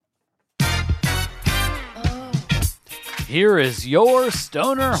Here is your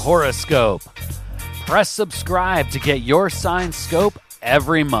Stoner Horoscope. Press subscribe to get your signed scope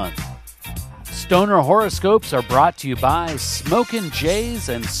every month. Stoner Horoscopes are brought to you by Smokin' Jays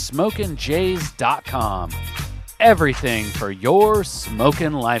and SmokinJays.com. Everything for your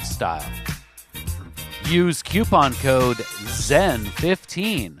smokin' lifestyle. Use coupon code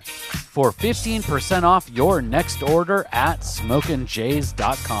ZEN15 for 15% off your next order at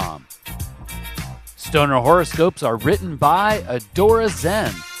SmokinJays.com. Stoner Horoscopes are written by Adora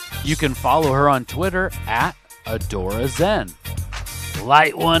Zen. You can follow her on Twitter at Adora Zen.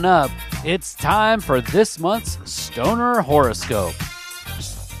 Light one up. It's time for this month's Stoner Horoscope.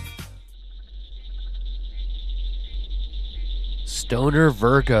 Stoner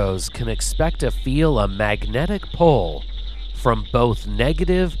Virgos can expect to feel a magnetic pull from both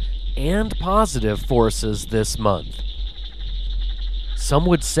negative and positive forces this month. Some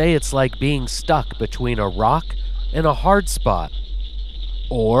would say it's like being stuck between a rock and a hard spot,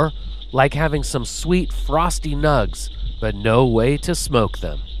 or like having some sweet frosty nugs but no way to smoke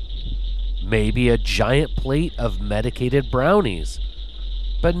them. Maybe a giant plate of medicated brownies,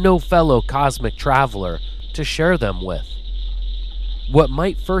 but no fellow cosmic traveler to share them with. What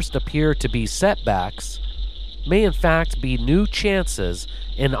might first appear to be setbacks may in fact be new chances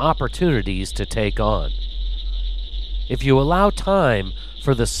and opportunities to take on. If you allow time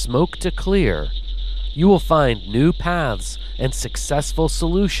for the smoke to clear, you will find new paths and successful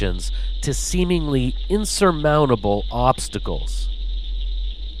solutions to seemingly insurmountable obstacles.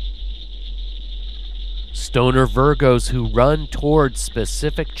 Stoner Virgos who run toward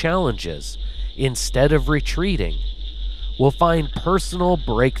specific challenges instead of retreating will find personal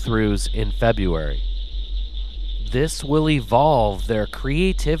breakthroughs in February. This will evolve their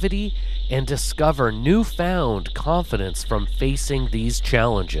creativity and discover newfound confidence from facing these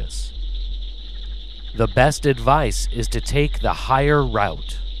challenges. The best advice is to take the higher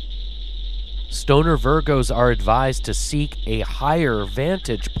route. Stoner Virgos are advised to seek a higher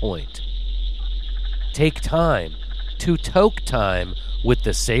vantage point. Take time to toke time with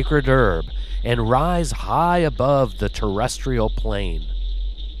the sacred herb and rise high above the terrestrial plane.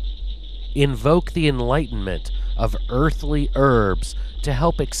 Invoke the enlightenment of earthly herbs to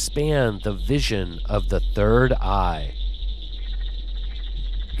help expand the vision of the third eye.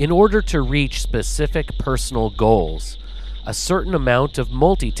 In order to reach specific personal goals, a certain amount of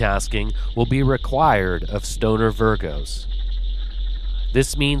multitasking will be required of Stoner Virgos.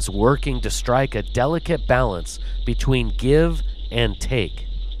 This means working to strike a delicate balance between give and take.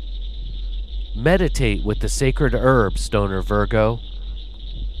 Meditate with the sacred herb, Stoner Virgo.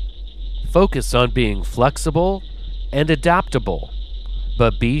 Focus on being flexible and adaptable,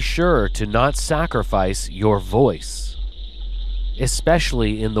 but be sure to not sacrifice your voice,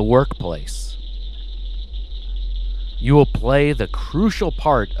 especially in the workplace. You will play the crucial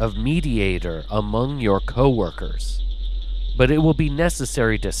part of mediator among your coworkers, but it will be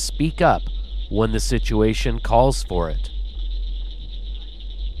necessary to speak up when the situation calls for it.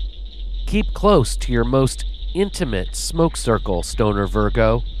 Keep close to your most intimate smoke circle, Stoner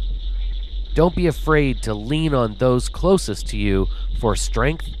Virgo. Don't be afraid to lean on those closest to you for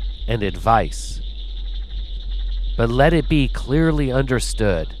strength and advice. But let it be clearly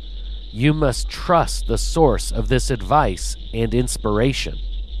understood, you must trust the source of this advice and inspiration.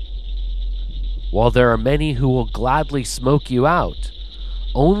 While there are many who will gladly smoke you out,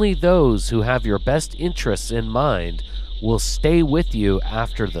 only those who have your best interests in mind will stay with you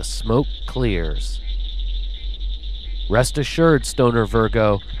after the smoke clears. Rest assured, Stoner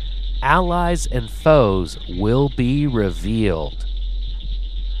Virgo, allies and foes will be revealed.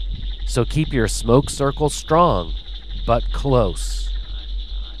 So keep your smoke circle strong, but close.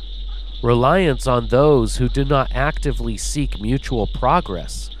 Reliance on those who do not actively seek mutual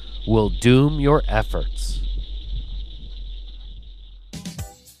progress will doom your efforts.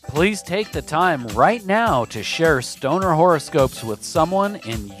 Please take the time right now to share Stoner Horoscopes with someone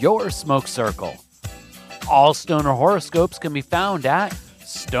in your smoke circle. All Stoner Horoscopes can be found at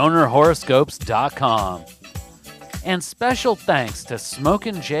StonerHoroscopes.com. And special thanks to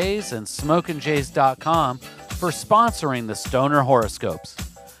Smokin' Jays and SmokinJays.com for sponsoring the Stoner Horoscopes.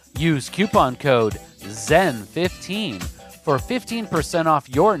 Use coupon code ZEN15 for 15% off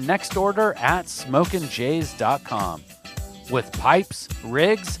your next order at SmokinJays.com. With pipes,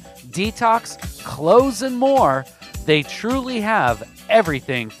 rigs, detox, clothes, and more, they truly have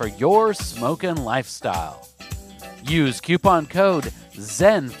everything for your smokin' lifestyle. Use coupon code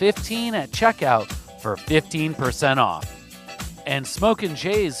ZEN15 at checkout for 15% off. And Smokin'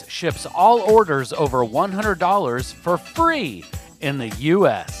 Jays ships all orders over $100 for free in the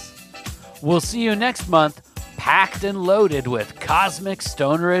U.S. We'll see you next month. packed and loaded with cosmic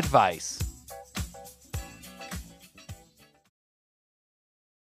stoner advice.